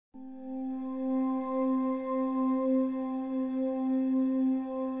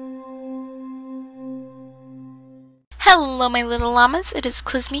Hello my little llamas, it is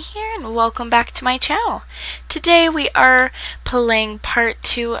Kalizmy here and welcome back to my channel. Today we are playing part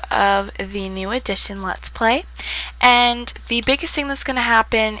 2 of the new edition Let's Play, and the biggest thing that's going to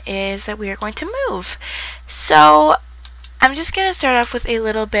happen is that we are going to move. So I'm just going to start off with a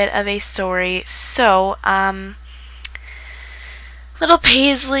little bit of a story. So little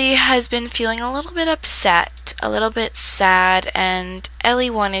Paisley has been feeling a little bit upset, a little bit sad, and Ellie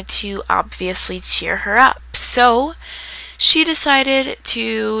wanted to obviously cheer her up. So she decided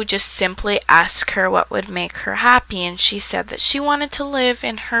to just simply ask her what would make her happy, and she said that she wanted to live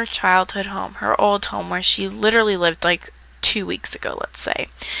in her childhood home, her old home where she literally lived like 2 weeks ago, let's say.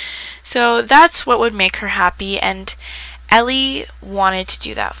 So that's what would make her happy, and Ellie wanted to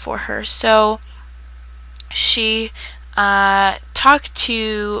do that for her. So she talked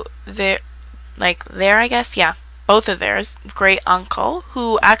to both of theirs great uncle,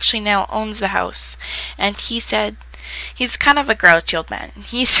 who actually now owns the house, and he said, he's kind of a grouchy old man.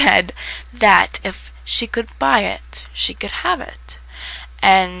 He said that if she could buy it, she could have it.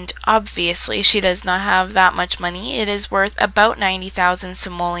 And obviously she does not have that much money. It is worth about 90,000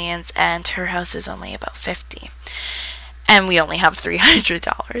 simoleons and her house is only about 50. And we only have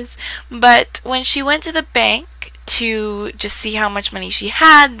 $300. But when she went to the bank to just see how much money she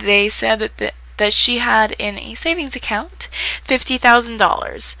had, they said that she had in a savings account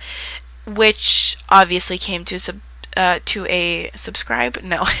 $50,000, which obviously came to a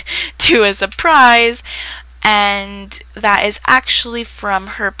surprise, and that is actually from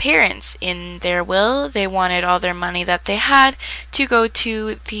her parents. In their will, they wanted all their money that they had to go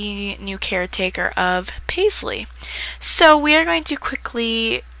to the new caretaker of Paisley. So we are going to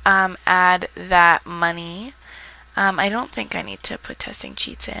quickly add that money. I don't think I need to put testing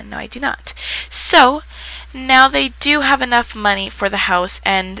cheats in. No, I do not. So now they do have enough money for the house,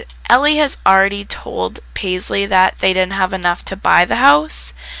 and Ellie has already told Paisley that they didn't have enough to buy the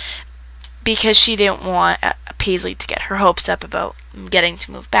house because she didn't want Paisley to get her hopes up about getting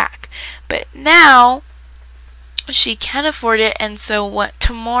to move back. But now she can afford it, and so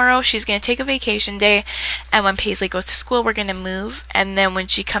tomorrow she's going to take a vacation day, and when Paisley goes to school we're going to move, and then when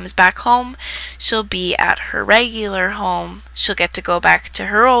she comes back home she'll be at her regular home. She'll get to go back to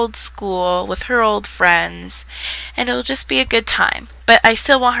her old school with her old friends, and it'll just be a good time. But I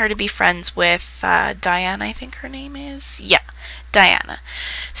still want her to be friends with Diana, I think her name is. Yeah, Diana.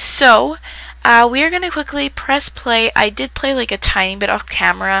 So we are going to quickly press play. I did play like a tiny bit off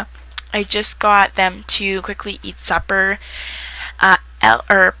camera. I just got them to quickly eat supper.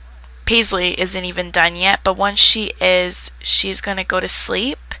 Paisley isn't even done yet, but once she is, she's gonna go to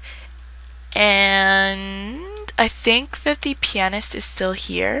sleep. And I think that the pianist is still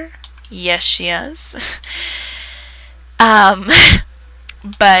here. Yes, she is.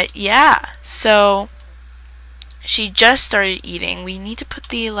 But yeah, so she just started eating. We need to put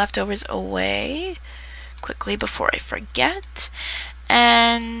the leftovers away quickly before I forget.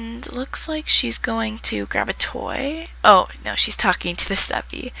 And looks like she's going to grab a toy. Oh, no, she's talking to the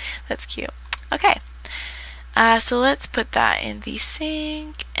stubby. That's cute. Okay. So let's put that in the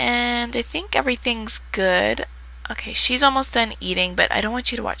sink. And I think everything's good. Okay, she's almost done eating, but I don't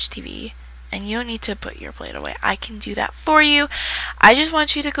want you to watch TV. And you don't need to put your plate away. I can do that for you. I just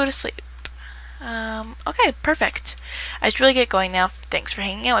want you to go to sleep. Okay, perfect. I should really get going now. Thanks for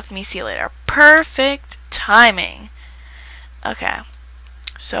hanging out with me. See you later. Perfect timing. Okay.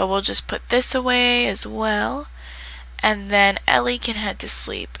 So we'll just put this away as well, and then Ellie can head to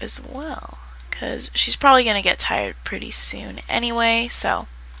sleep as well, because she's probably going to get tired pretty soon anyway, so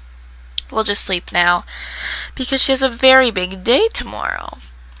we'll just sleep now, because she has a very big day tomorrow.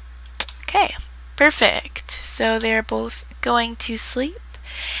 Okay, perfect. So they're both going to sleep.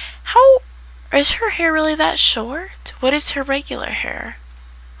 How is her hair really that short? What is her regular hair?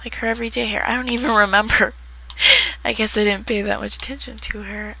 Like her everyday hair? I don't even remember. I guess I didn't pay that much attention to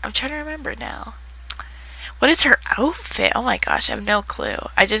her. I'm trying to remember now. What is her outfit? Oh my gosh, I have no clue.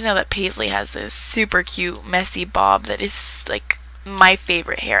 I just know that Paisley has this super cute messy bob that is like my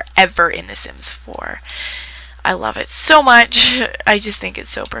favorite hair ever in The Sims 4. I love it so much. I just think it's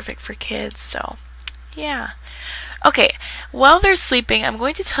so perfect for kids. So yeah. Okay, while they're sleeping, I'm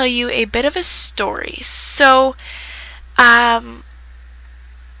going to tell you a bit of a story. So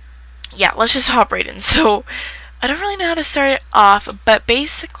yeah, let's just hop right in. So I don't really know how to start it off, but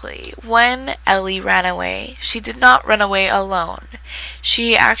basically when Ellie ran away, she did not run away alone.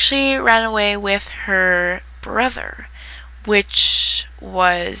 She actually ran away with her brother, which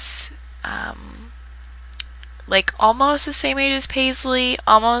was like almost the same age as Paisley,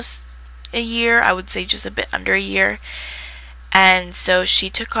 almost a year, I would say just a bit under a year. And so she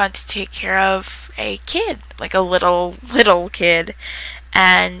took on to take care of a kid, like a little kid.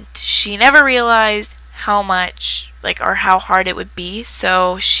 And she never realized how much, like, or how hard it would be.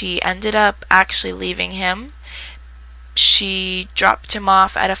 So she ended up actually leaving him. She dropped him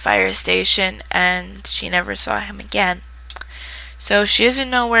off at a fire station and she never saw him again. So she doesn't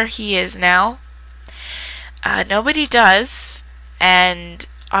know where he is now. Nobody does. And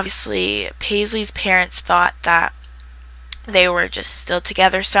obviously Paisley's parents thought that they were just still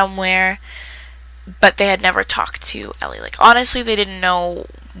together somewhere, but they had never talked to Ellie. Like, honestly, they didn't know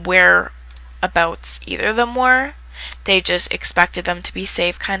whereabouts either of them were. They just expected them to be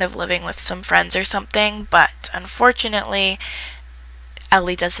safe, kind of living with some friends or something. But unfortunately,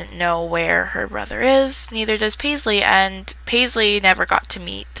 Ellie doesn't know where her brother is, neither does Paisley, and Paisley never got to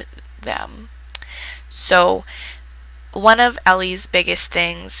meet them. So one of Ellie's biggest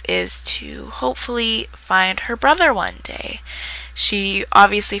things is to hopefully find her brother one day. She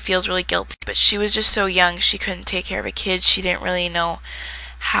obviously feels really guilty, but she was just so young, she couldn't take care of a kid. She didn't really know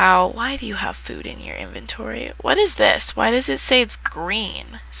how. Why do you have food in your inventory? What is this? Why does it say it's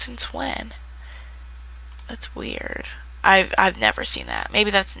green? Since when? That's weird. I've never seen that.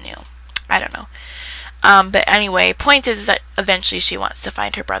 Maybe that's new. I don't know. But anyway, point is that eventually she wants to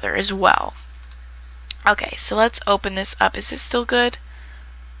find her brother as well. Okay, so let's open this up. Is this still good?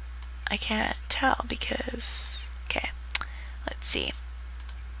 I can't tell because... Okay, let's see.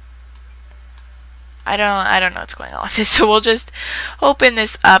 I don't know what's going on with this, so we'll just open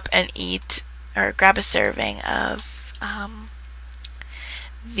this up and eat, or grab a serving of I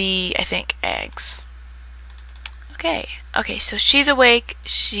think, eggs. Okay, so she's awake.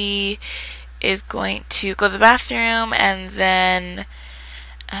 She is going to go to the bathroom and then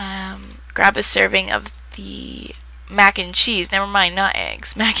grab a serving of the mac and cheese. Never mind, not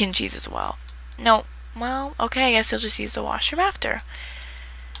eggs. Mac and cheese as well. No, well, okay, I guess you'll just use the washroom after.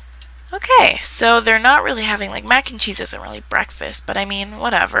 Okay, so they're not really having, like, mac and cheese isn't really breakfast, but I mean,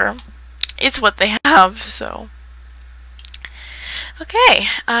 whatever. It's what they have, so. Okay,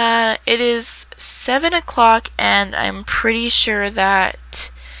 it is 7 o'clock, and I'm pretty sure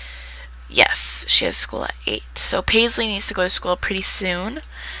that, yes, she has school at 8. So Paisley needs to go to school pretty soon.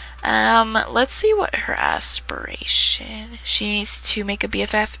 Let's see what her aspiration. She needs to make a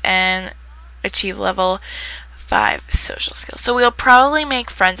BFF and achieve level 5 social skills. So we'll probably make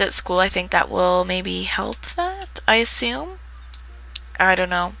friends at school. I think that will maybe help that, I assume. I don't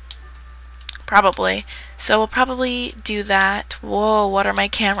know. Probably. So we'll probably do that. Whoa, what are my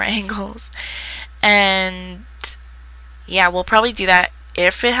camera angles? And yeah, we'll probably do that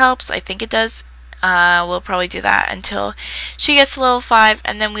if it helps. I think it does. We'll probably do that until she gets to level 5,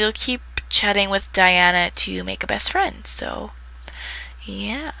 and then we'll keep chatting with Diana to make a best friend. So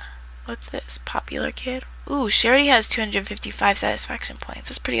yeah, what's this? Popular kid? Ooh, she already has 255 satisfaction points.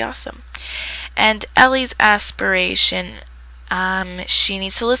 That's pretty awesome. And Ellie's aspiration, she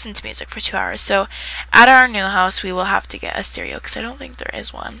needs to listen to music for 2 hours. So at our new house we will have to get a stereo, because I don't think there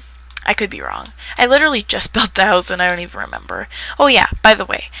is one. I could be wrong. I literally just built the house and I don't even remember. Oh yeah, by the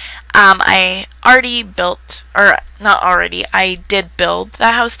way, I already built, or not already, I did build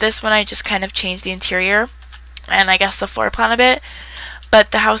that house. This one I just kind of changed the interior and I guess the floor plan a bit.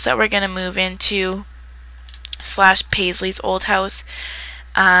 But the house that we're going to move into / Paisley's old house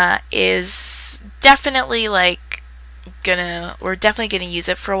is definitely like we're definitely gonna use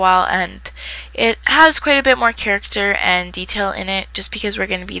it for a while, and it has quite a bit more character and detail in it just because we're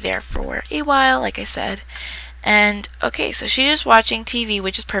gonna be there for a while, like I said. And okay, so she's just watching TV,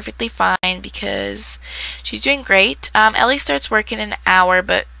 which is perfectly fine because she's doing great. Ellie starts work in an hour,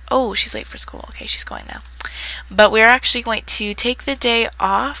 but oh, she's late for school. Okay, she's going now. But we're actually going to take the day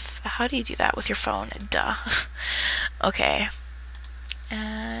off. How do you do that with your phone? Duh. Okay.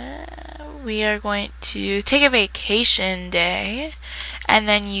 We are going to take a vacation day and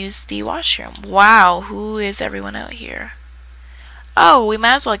then use the washroom. Wow, who is everyone out here? Oh, we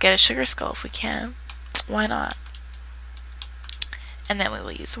might as well get a sugar skull if we can. Why not? And then we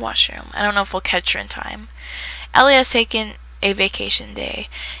will use the washroom. I don't know if we'll catch her in time. Ellie has taken a vacation day.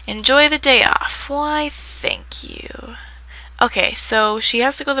 Enjoy the day off. Why, thank you. Okay, so she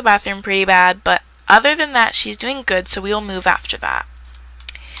has to go to the bathroom pretty bad, but other than that, she's doing good, so we will move after that.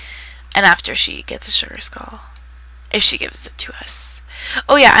 And after she gets a sugar skull, if she gives it to us.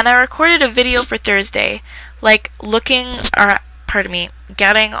 Oh yeah, and I recorded a video for Thursday, like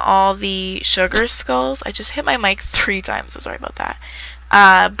getting all the sugar skulls. I just hit my mic 3 times, so sorry about that.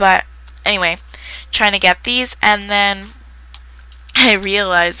 But anyway, trying to get these, and then I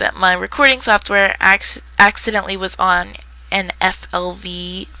realized that my recording software accidentally was on an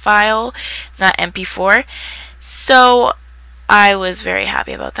FLV file, not MP4. So I was very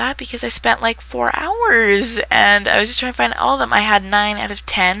happy about that because I spent like 4 hours and I was just trying to find all of them. I had 9 out of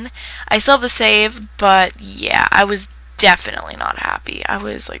 10. I still have the save, but yeah, I was definitely not happy. I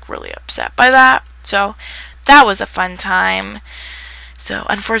was like really upset by that. So that was a fun time. So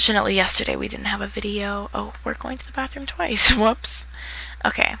unfortunately yesterday we didn't have a video. Oh, we're going to the bathroom twice. Whoops.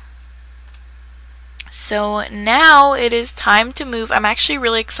 Okay. So now it is time to move. I'm actually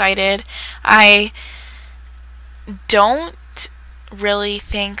really excited. I don't really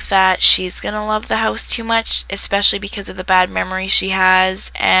think that she's gonna love the house too much, especially because of the bad memory she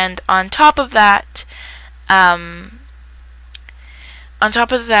has. And on top of that,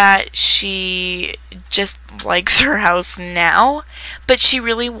 she just likes her house now, but she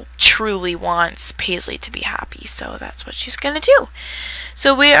really truly wants Paisley to be happy, so that's what she's gonna do.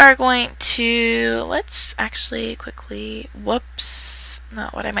 So we are going to, let's actually quickly, whoops,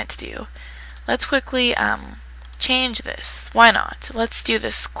 not what I meant to do. Let's quickly change this. Why not? Let's do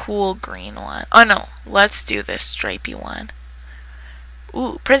this cool green one. Oh no, let's do this stripy one.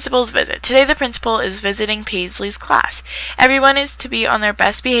 Ooh, principal's visit. Today the principal is visiting Paisley's class. Everyone is to be on their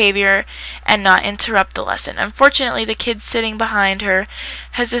best behavior and not interrupt the lesson. Unfortunately, the kid sitting behind her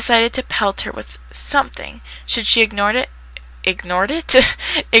has decided to pelt her with something. Should she ignore it, ignore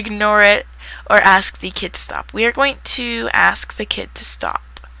it, or ask the kid to stop? We are going to ask the kid to stop.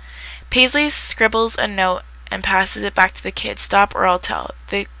 Paisley scribbles a note and passes it back to the kid. Stop or I'll tell.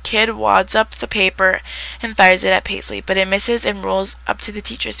 The kid wads up the paper and fires it at Paisley, but it misses and rolls up to the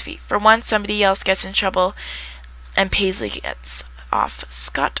teacher's feet. For once, somebody else gets in trouble, and Paisley gets off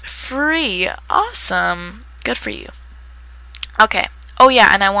scot-free. Awesome. Good for you. Okay. Oh yeah,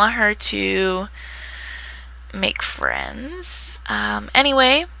 and I want her to make friends.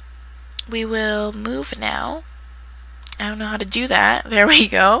 Anyway, we will move now. I don't know how to do that. There we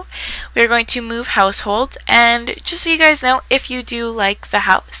go. We're going to move household, and just so you guys know, if you do like the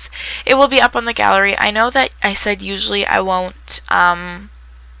house, it will be up on the gallery. I know that I said usually I won't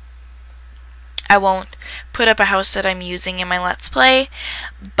put up a house that I'm using in my Let's Play,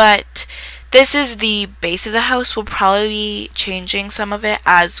 but this is the base of the house. We'll probably be changing some of it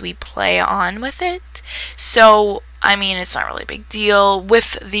as we play on with it. So, I mean, it's not really a big deal.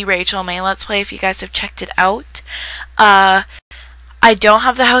 With the Rachel May Let's Play, if you guys have checked it out, I don't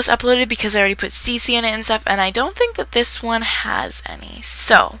have the house uploaded because I already put CC in it and stuff, and I don't think that this one has any.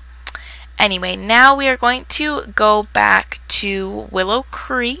 So, anyway, now we are going to go back to Willow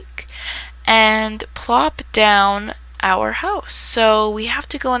Creek and plop down our house. So we have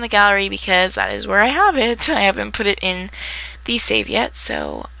to go in the gallery because that is where I have it. I haven't put it in the save yet,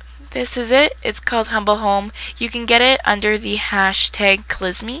 so this is it. It's called Humble Home. You can get it under the hashtag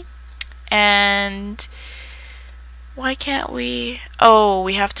Kalizmy. And why can't we? Oh,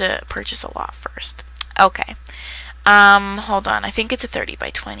 we have to purchase a lot first. Okay. Hold on. I think it's a 30 by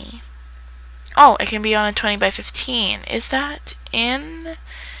 20. Oh, it can be on a 20 by 15. Is that in?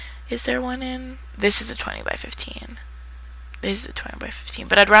 Is there one in? This is a 20 by 15. This is a 20 by 15,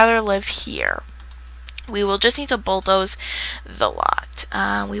 but I'd rather live here. We will just need to bulldoze the lot.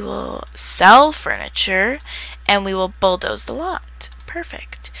 We will sell furniture, and we will bulldoze the lot.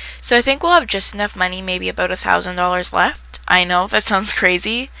 Perfect. So I think we'll have just enough money, maybe about $1,000 left. I know, that sounds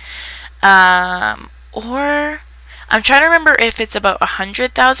crazy. Or I'm trying to remember if it's about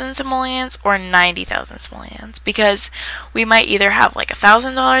 100,000 simoleons or 90,000 simoleons, because we might either have like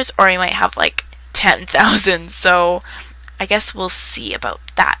 $1,000 or we might have like 10,000. So I guess we'll see about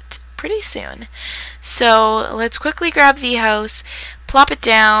that pretty soon. So let's quickly grab the house, plop it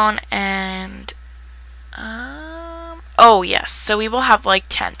down, and oh yes, so we will have like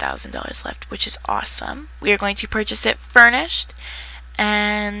 $10,000 left, which is awesome. We are going to purchase it furnished,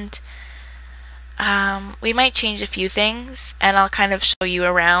 and we might change a few things, and I'll kind of show you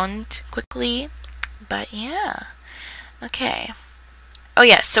around quickly. But yeah, okay. Oh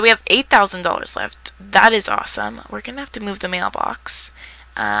yes, so we have $8,000 left. That is awesome. We're gonna have to move the mailbox.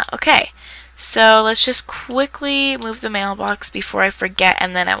 Okay, so let's just quickly move the mailbox before I forget,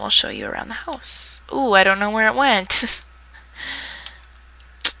 and then I will show you around the house. Ooh, I don't know where it went.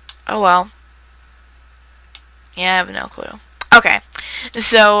 Oh well. Yeah, I have no clue. Okay,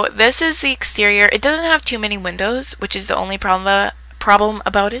 so this is the exterior. It doesn't have too many windows, which is the only problem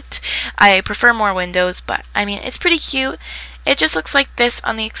about it. I prefer more windows, but I mean, it's pretty cute. It just looks like this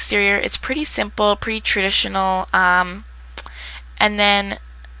on the exterior. It's pretty simple, pretty traditional. And then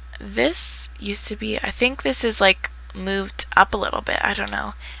this used to be, I think this is like moved up a little bit. I don't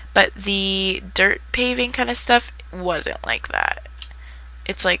know. But the dirt paving kind of stuff wasn't like that.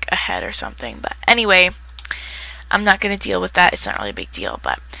 It's like a head or something. But anyway, I'm not going to deal with that. It's not really a big deal.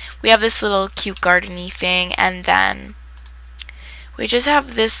 But we have this little cute garden-y thing. And then we just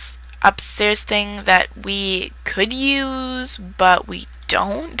have this upstairs thing that we could use, but we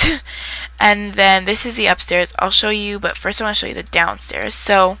don't. And then this is the upstairs. I'll show you, but first I want to show you the downstairs.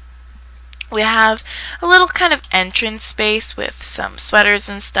 So we have a little kind of entrance space with some sweaters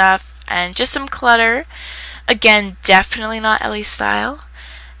and stuff and just some clutter. Again, definitely not Ellie style.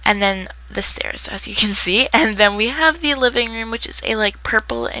 And then the stairs, as you can see. And then we have the living room, which is a like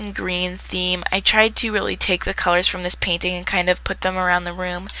purple and green theme. I tried to really take the colors from this painting and kind of put them around the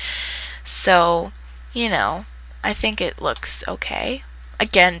room. So, you know, I think it looks okay.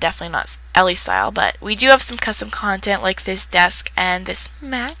 Again, definitely not Ellie style, but we do have some custom content like this desk and this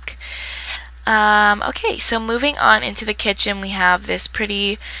Mac. Okay, so moving on into the kitchen, we have this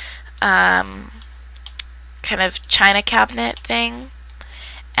pretty kind of china cabinet thing.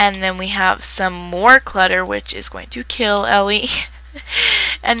 And then we have some more clutter, which is going to kill Ellie.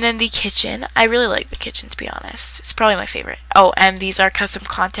 And then the kitchen. I really like the kitchen, to be honest. It's probably my favorite. Oh, and these are custom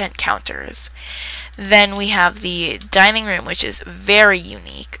content counters. Then we have the dining room, which is very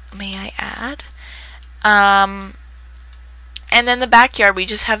unique, may I add. And then the backyard, we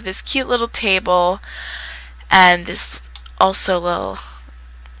just have this cute little table and this also little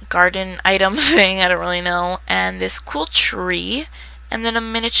garden item thing, I don't really know, and this cool tree. And then a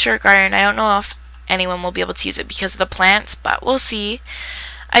miniature garden. I don't know if anyone will be able to use it because of the plants, but we'll see.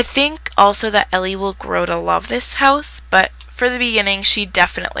 I think also that Ellie will grow to love this house, but for the beginning, she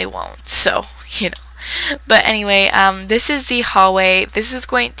definitely won't. So, you know. But anyway, this is the hallway. This is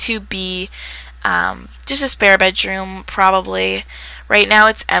going to be just a spare bedroom, probably. Right now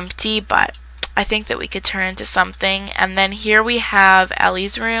it's empty, but I think that we could turn into something. And then here we have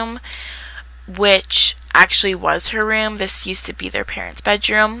Ellie's room, which actually was her room. This used to be their parents'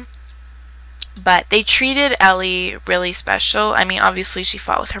 bedroom, but they treated Ellie really special. I mean, obviously she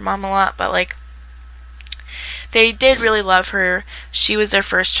fought with her mom a lot, but like they did really love her. She was their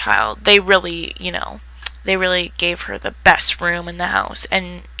first child. They really, you know, they really gave her the best room in the house,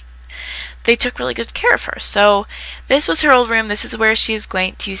 and they took really good care of her. So this was her old room. This is where she's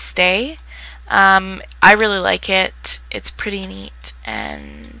going to stay. I really like it. It's pretty neat,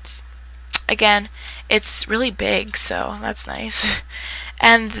 and again, it's really big, so that's nice.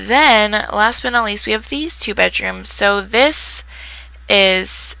 And then, last but not least, we have these two bedrooms. So this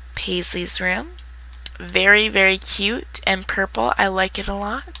is Paisley's room. Very, very cute and purple. I like it a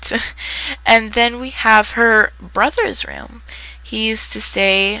lot. And then we have her brother's room. He used to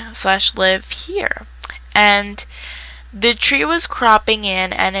stay / live here. And the tree was cropping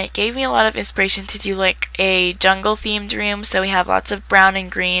in, and it gave me a lot of inspiration to do like a jungle themed room. So we have lots of brown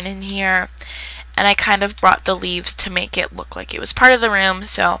and green in here. And I kind of brought the leaves to make it look like it was part of the room.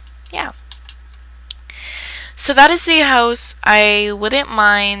 So, yeah. So that is the house. I wouldn't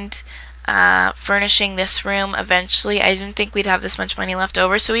mind furnishing this room eventually. I didn't think we'd have this much money left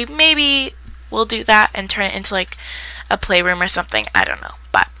over. So maybe we'll do that and turn it into like a playroom or something. I don't know.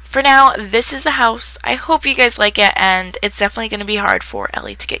 But for now, this is the house. I hope you guys like it. And it's definitely going to be hard for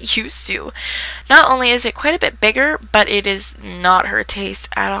Ellie to get used to. Not only is it quite a bit bigger, but it is not her taste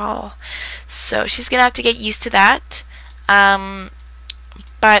at all. So she's going to have to get used to that.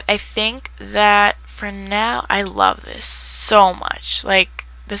 But I think that for now, I love this so much. Like,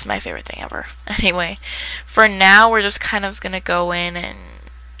 this is my favorite thing ever. Anyway, for now, we're just kind of going to go in and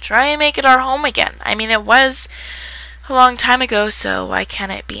try and make it our home again. I mean, it was a long time ago, so why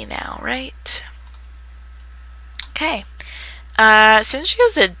can't it be now, right? Okay. Since she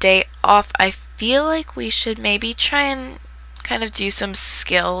has a day off, I feel like we should maybe try and kind of do some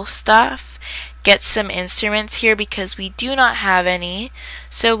skill stuff. Get some instruments here because we do not have any.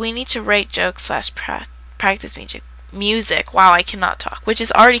 So we need to write jokes / practice music. Wow, I cannot talk. Which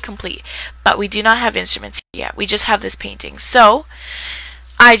is already complete. But we do not have instruments yet. We just have this painting. So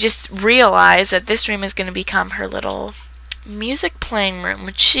I just realized that this room is going to become her little music playing room,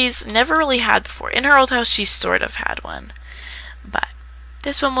 which she's never really had before. In her old house, she sort of had one. But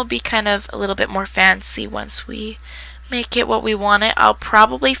this one will be kind of a little bit more fancy once we make it what we want it. I'll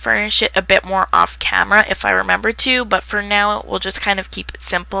probably furnish it a bit more off camera if I remember to, but for now we'll just kind of keep it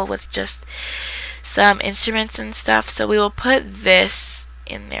simple with just some instruments and stuff. So we will put this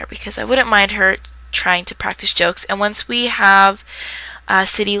in there because I wouldn't mind her trying to practice jokes. And once we have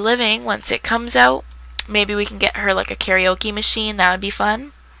City Living, once it comes out, maybe we can get her like a karaoke machine. That would be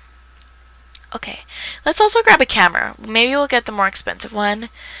fun. Okay, let's also grab a camera. Maybe we'll get the more expensive one,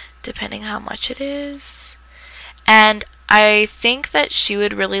 depending how much it is. And I think that she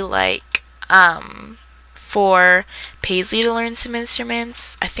would really like for Paisley to learn some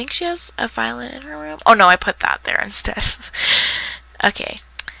instruments. I think she has a violin in her room. Oh no, I put that there instead. Okay,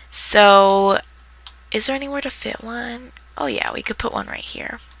 so is there anywhere to fit one? Oh yeah, we could put one right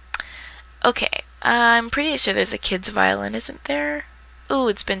here. Okay, I'm pretty sure there's a kid's violin, isn't there? Ooh,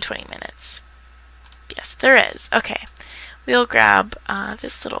 it's been 20 minutes. Yes, there is. Okay, we'll grab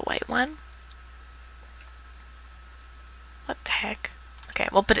this little white one. What the heck? Okay,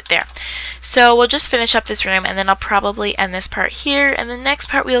 we'll put it there. So we'll just finish up this room, and then I'll probably end this part here, and the next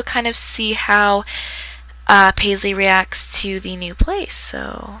part we'll kind of see how Paisley reacts to the new place.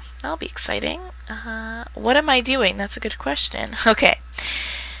 So that'll be exciting. What am I doing? That's a good question. Okay.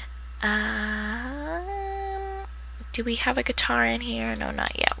 Do we have a guitar in here? No,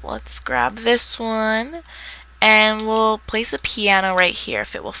 not yet. Let's grab this one, and we'll place a piano right here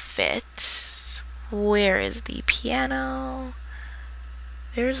if it will fit. Where is the piano?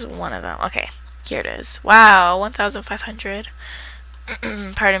 There's one of them. Okay, here it is. Wow, 1,500.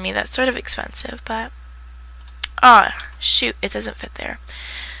 Pardon me, that's sort of expensive, but shoot, it doesn't fit there.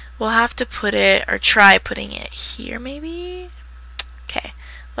 We'll have to put it, or try putting it here maybe. Okay,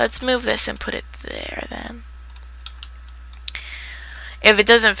 let's move this and put it there then. If it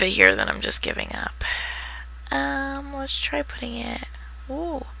doesn't fit here, then I'm just giving up. Let's try putting it,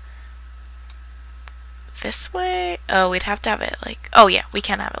 ooh, this way. Oh, we'd have to have it like, oh yeah, we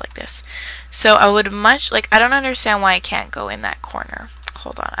can't have it like this. So I would I don't understand why I can't go in that corner.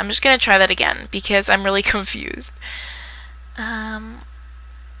 Hold on, I'm just gonna try that again because I'm really confused.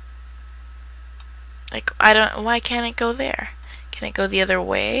 Like, why can't it go there? Can it go the other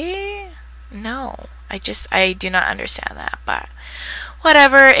way? No, I do not understand that, but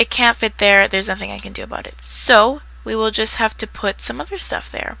whatever, it can't fit there. There's nothing I can do about it. So we will just have to put some other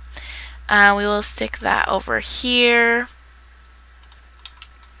stuff there. We will stick that over here,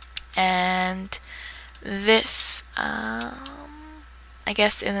 and this, I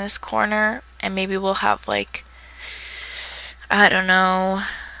guess in this corner, and maybe we'll have like, I don't know,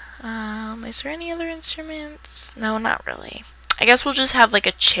 is there any other instruments? No, not really. I guess we'll just have like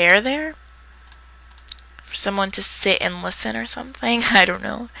a chair there for someone to sit and listen or something. I don't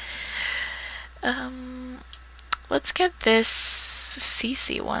know. Let's get this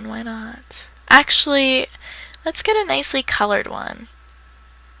CC one, why not? Actually, let's get a nicely colored one.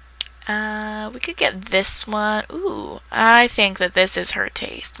 We could get this one. Ooh, I think that this is her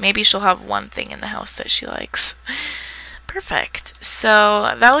taste. Maybe she'll have one thing in the house that she likes. Perfect.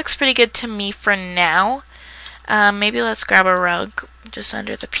 So that looks pretty good to me for now. Maybe let's grab a rug just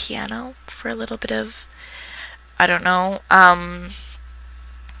under the piano for a little bit of, I don't know,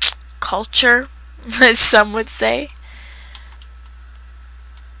 culture, as some would say.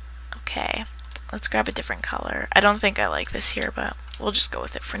 Okay, let's grab a different color. I don't think I like this here, but we'll just go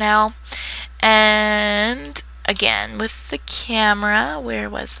with it for now. And again, with the camera, where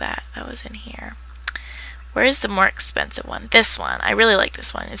was that? That was in here. Where is the more expensive one? This one. I really like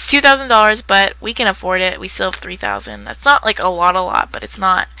this one. It's $2,000, but we can afford it. We still have $3,000. That's not like a lot, but it's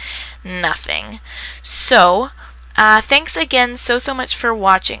not nothing. So, thanks again so much for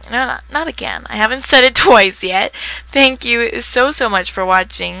watching. No, not again. I haven't said it twice yet. Thank you so much for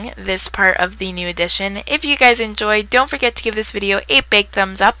watching this part of the new edition. If you guys enjoyed, don't forget to give this video a big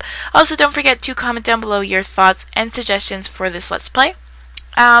thumbs up. Also, don't forget to comment down below your thoughts and suggestions for this Let's Play.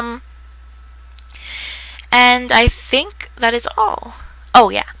 And I think that is all. Oh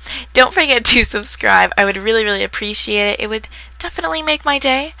yeah, don't forget to subscribe. I would really appreciate it. It would definitely make my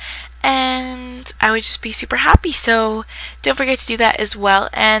day, and I would just be super happy. So don't forget to do that as well,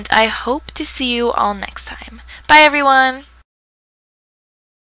 and I hope to see you all next time. Bye everyone!